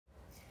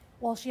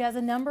Well, she has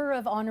a number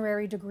of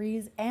honorary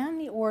degrees and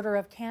the Order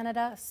of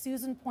Canada.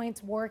 Susan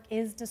Point's work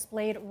is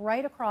displayed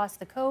right across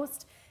the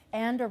coast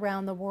and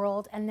around the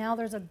world. And now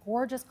there's a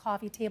gorgeous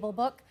coffee table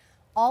book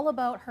all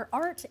about her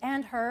art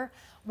and her.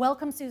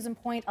 Welcome, Susan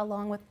Point,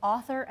 along with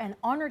author and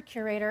honored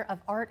curator of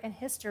art and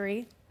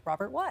history,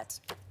 Robert Watt.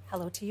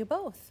 Hello to you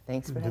both.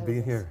 Thanks for having us. Good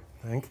to be here.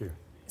 Thank you.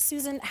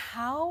 Susan,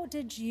 how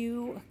did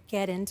you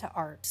get into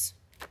art?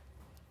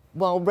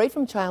 Well, right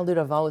from childhood,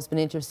 I've always been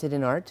interested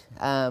in art,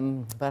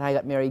 but I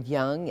got married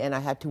young and I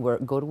had to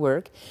go to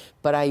work.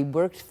 But I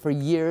worked for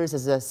years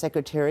as a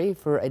secretary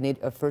for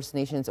a First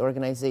Nations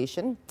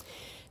organization.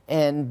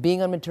 And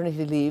being on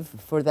maternity leave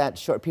for that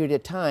short period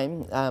of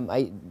time,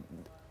 I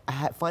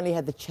finally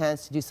had the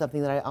chance to do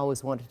something that I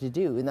always wanted to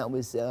do, and that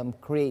was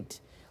create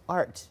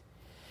art.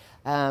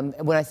 And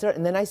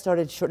then I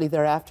started shortly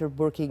thereafter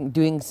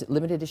doing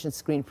limited edition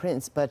screen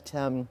prints, but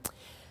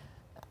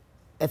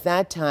at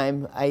that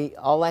time,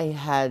 all I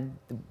had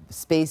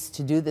space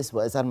to do this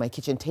was on my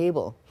kitchen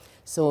table.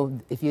 So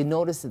if you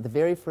notice that the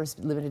very first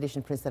limited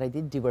edition prints that I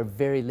did do were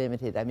very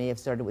limited. I may have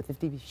started with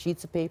 50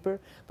 sheets of paper,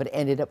 but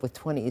ended up with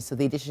 20. So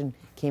the edition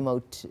came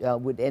out,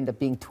 would end up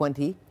being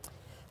 20.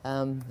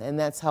 And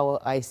that's how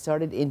I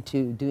started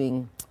into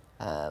doing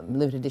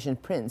limited edition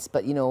prints.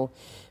 But you know,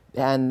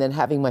 and then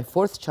having my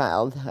fourth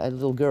child, a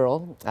little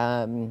girl,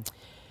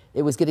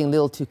 it was getting a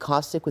little too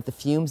caustic with the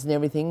fumes and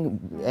everything,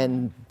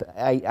 and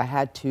I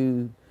had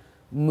to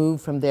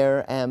move from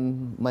there.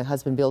 My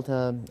husband built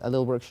a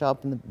little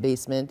workshop in the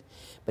basement,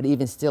 but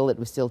even still, it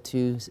was still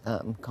too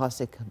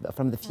caustic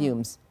from the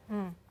fumes.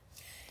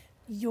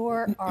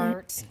 Your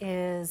art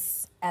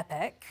is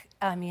epic.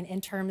 I mean, in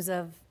terms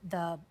of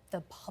the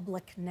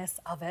publicness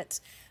of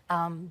it.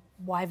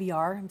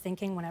 YVR, I'm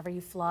thinking whenever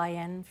you fly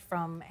in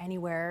from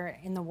anywhere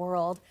in the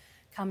world,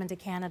 come into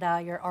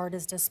Canada, your art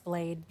is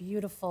displayed,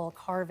 beautiful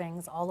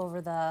carvings all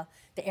over the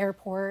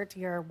airport.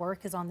 Your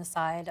work is on the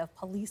side of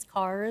police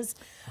cars.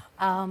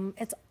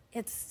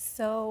 It's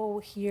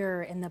so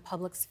here in the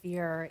public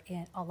sphere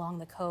along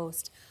the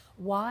coast.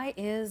 Why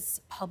is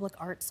public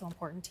art so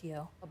important to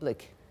you?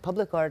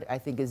 Public art, I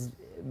think, is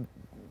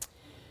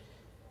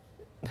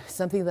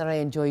something that I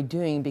enjoy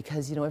doing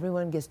because, you know,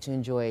 everyone gets to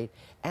enjoy it.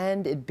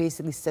 And it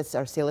basically sets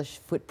our Salish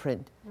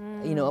footprint,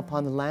 you know,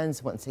 upon the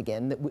lands once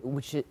again,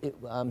 which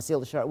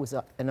Salish art was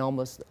an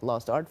almost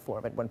lost art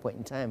form at one point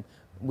in time,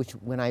 which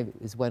when I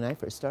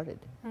first started.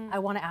 I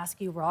want to ask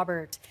you,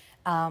 Robert,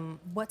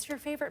 what's your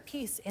favorite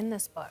piece in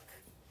this book?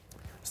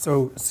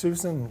 So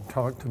Susan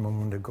talked a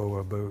moment ago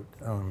about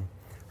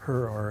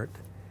her art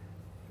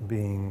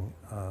being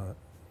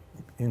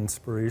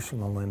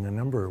inspirational in a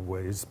number of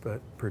ways,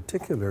 but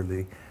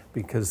particularly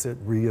because it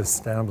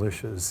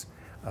reestablishes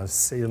a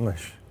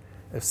Salish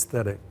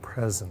aesthetic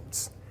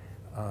presence,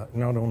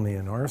 not only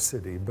in our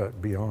city,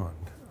 but beyond.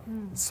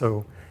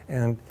 So,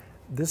 and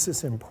this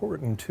is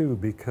important too,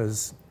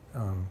 because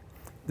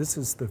this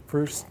is the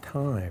first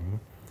time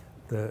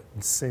that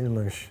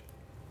Salish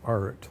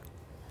art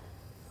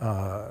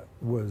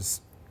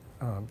was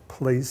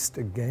placed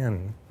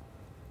again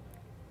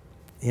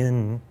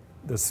in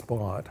the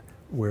spot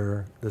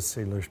where the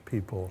Salish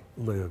people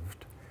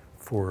lived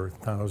for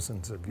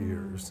thousands of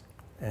years.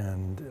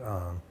 And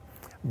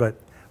but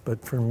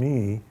for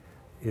me,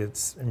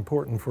 it's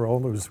important for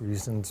all those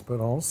reasons, but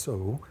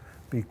also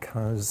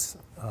because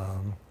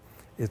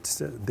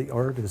the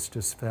art is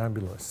just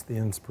fabulous. The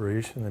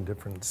inspiration, the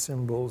different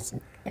symbols,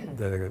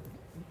 the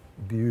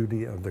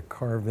beauty of the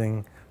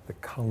carving, the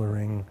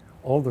coloring,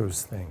 all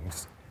those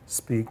things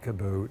speak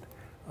about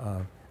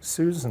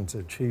Susan's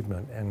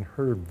achievement and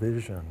her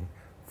vision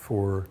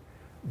for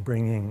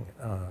bringing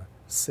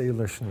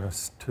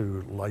Salishness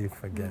to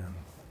life again.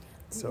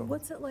 So,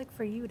 what's it like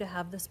for you to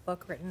have this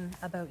book written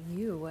about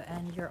you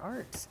and your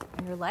art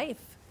and your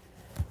life?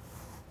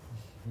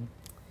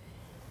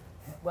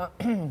 Well,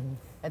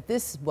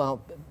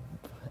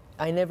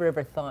 I never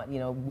ever thought, you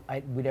know,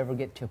 I would ever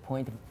get to a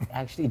point of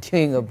actually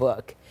doing a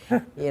book.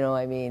 You know,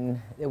 I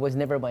mean, it was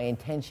never my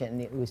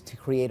intention. It was to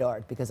create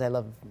art because I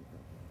love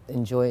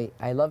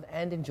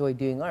and enjoy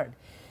doing art.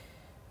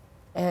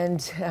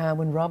 And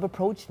when Rob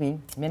approached me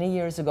many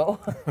years ago,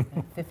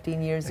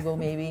 15 years ago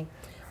maybe,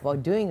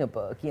 about doing a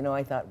book, you know,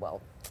 I thought,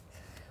 well,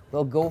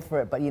 we'll go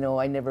for it. But, you know,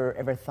 I never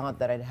ever thought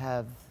that I'd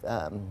have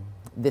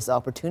this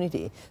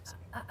opportunity.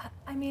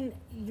 I mean,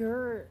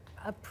 you're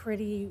a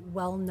pretty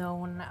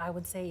well-known, I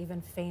would say even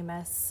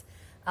famous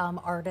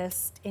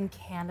artist in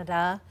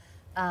Canada.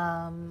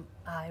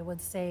 I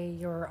would say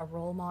you're a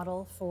role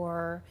model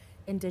for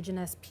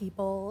Indigenous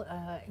people,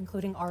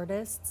 including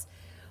artists.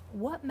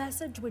 What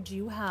message would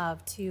you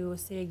have to,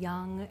 say, a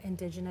young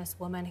Indigenous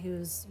woman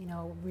who's, you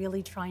know,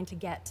 really trying to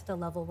get to the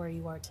level where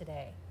you are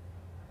today?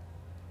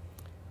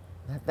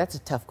 That's a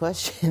tough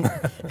question.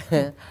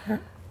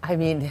 I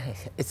mean,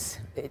 it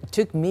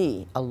took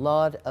me a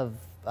lot of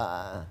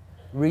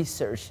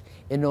research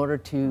in order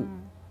to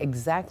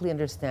exactly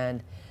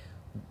understand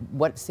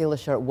what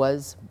Salish art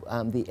was,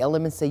 the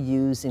elements they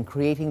used in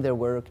creating their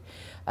work.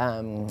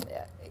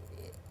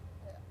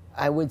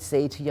 I would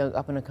say to young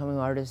up and coming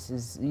artists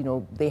is, you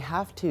know, they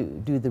have to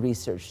do the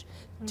research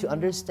to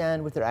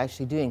understand what they're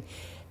actually doing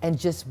and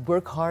just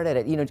work hard at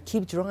it, you know,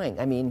 keep drawing.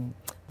 I mean,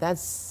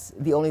 that's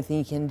the only thing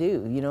you can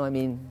do, you know, I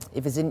mean,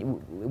 if it's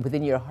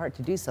within your heart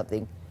to do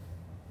something,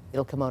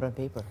 it'll come out on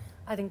paper.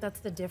 I think that's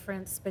the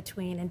difference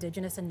between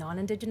Indigenous and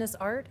non-Indigenous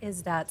art,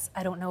 is that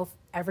I don't know if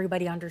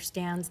everybody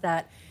understands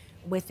that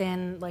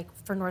within, like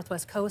for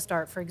Northwest Coast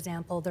art, for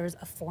example, there's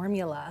a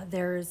formula,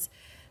 there's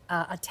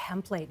a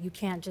template. You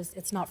can't just,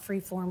 it's not free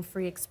form,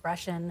 free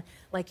expression.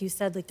 Like you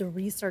said, like the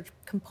research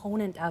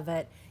component of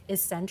it is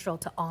central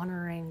to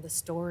honoring the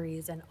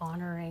stories and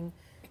honoring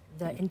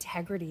the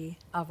integrity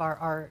of our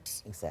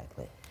art.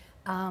 Exactly.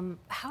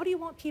 How do you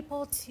want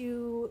people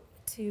to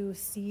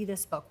see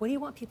this book? What do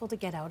you want people to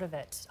get out of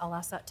it? I'll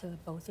ask that to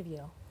both of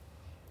you.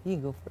 You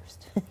can go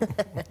first.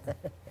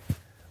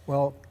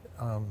 Well,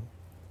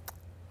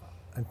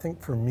 I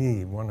think for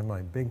me, one of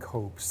my big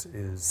hopes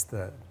is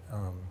that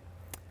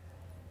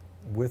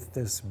with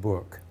this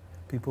book,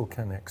 people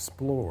can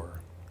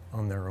explore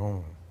on their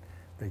own.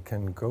 They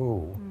can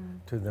go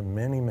to the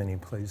many, many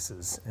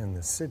places in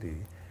the city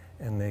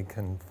and they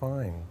can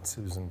find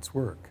Susan's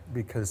work,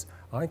 because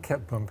I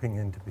kept bumping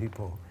into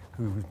people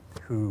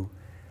who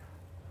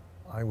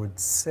I would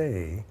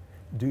say,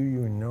 do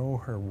you know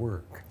her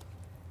work?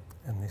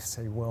 And they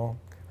say, well,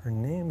 her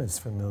name is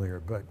familiar,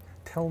 but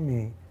tell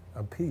me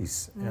a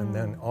piece. And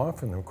then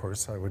often, of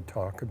course, I would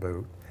talk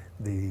about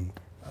the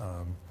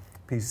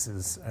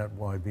pieces at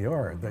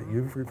YBR that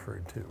you've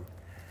referred to.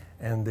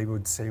 And they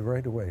would say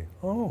right away,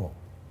 oh,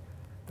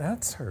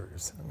 that's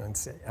hers. And I'd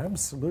say,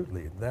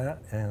 absolutely, that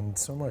and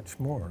so much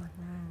more.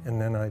 And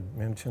then I'd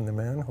mention the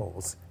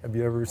manholes. Have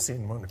you ever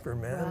seen one of her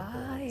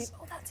manholes? Right,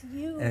 oh, that's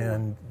you.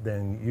 And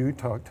then you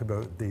talked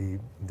about the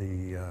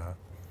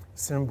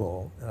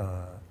symbol,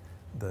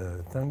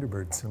 the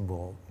Thunderbird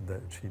symbol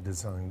that she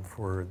designed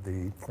for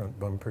the front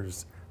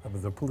bumpers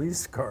of the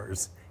police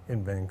cars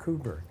in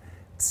Vancouver.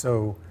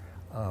 So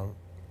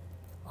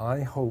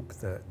I hope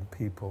that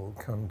people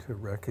come to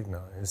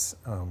recognize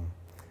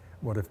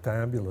what a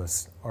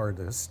fabulous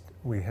artist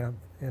we have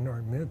in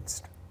our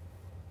midst.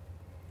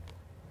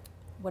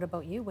 What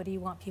about you? What do you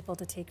want people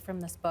to take from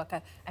this book?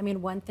 I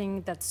mean, one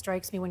thing that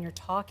strikes me when you're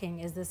talking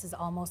is this is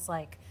almost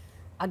like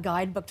a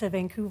guidebook to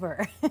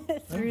Vancouver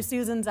through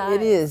Susan's eyes.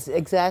 It is,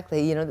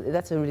 exactly. You know,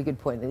 that's a really good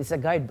point. It's a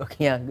guidebook,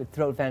 yeah,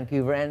 throughout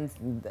Vancouver and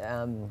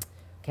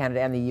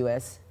Canada and the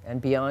U.S.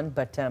 and beyond.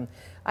 But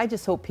I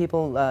just hope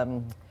people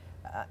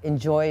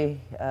enjoy,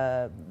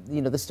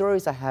 you know, the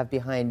stories I have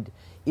behind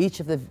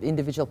each of the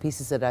individual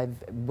pieces that I've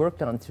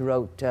worked on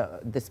throughout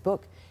this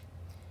book.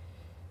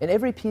 And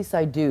every piece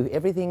I do,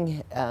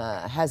 everything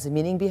has a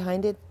meaning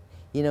behind it.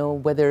 You know,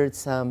 whether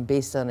it's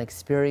based on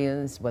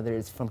experience, whether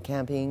it's from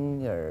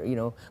camping or, you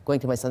know, going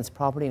to my son's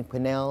property in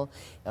Quesnel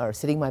or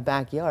sitting in my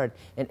backyard.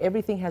 And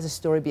everything has a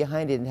story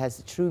behind it and has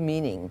a true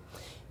meaning.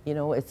 You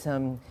know, it's,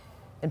 and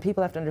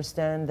people have to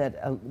understand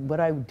that what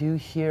I do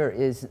here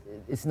is,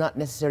 it's not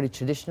necessarily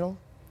traditional.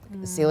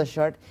 The Salish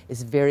art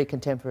is very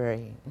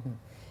contemporary.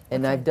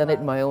 And I've done it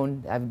in my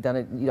own, I've done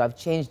it, you know, I've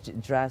changed it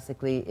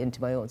drastically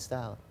into my own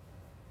style.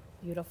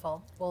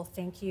 Beautiful. Well,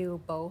 thank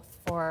you both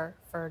for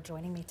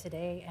joining me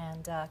today,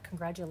 and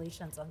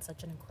congratulations on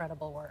such an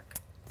incredible work.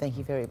 Thank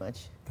you very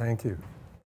much. Thank you.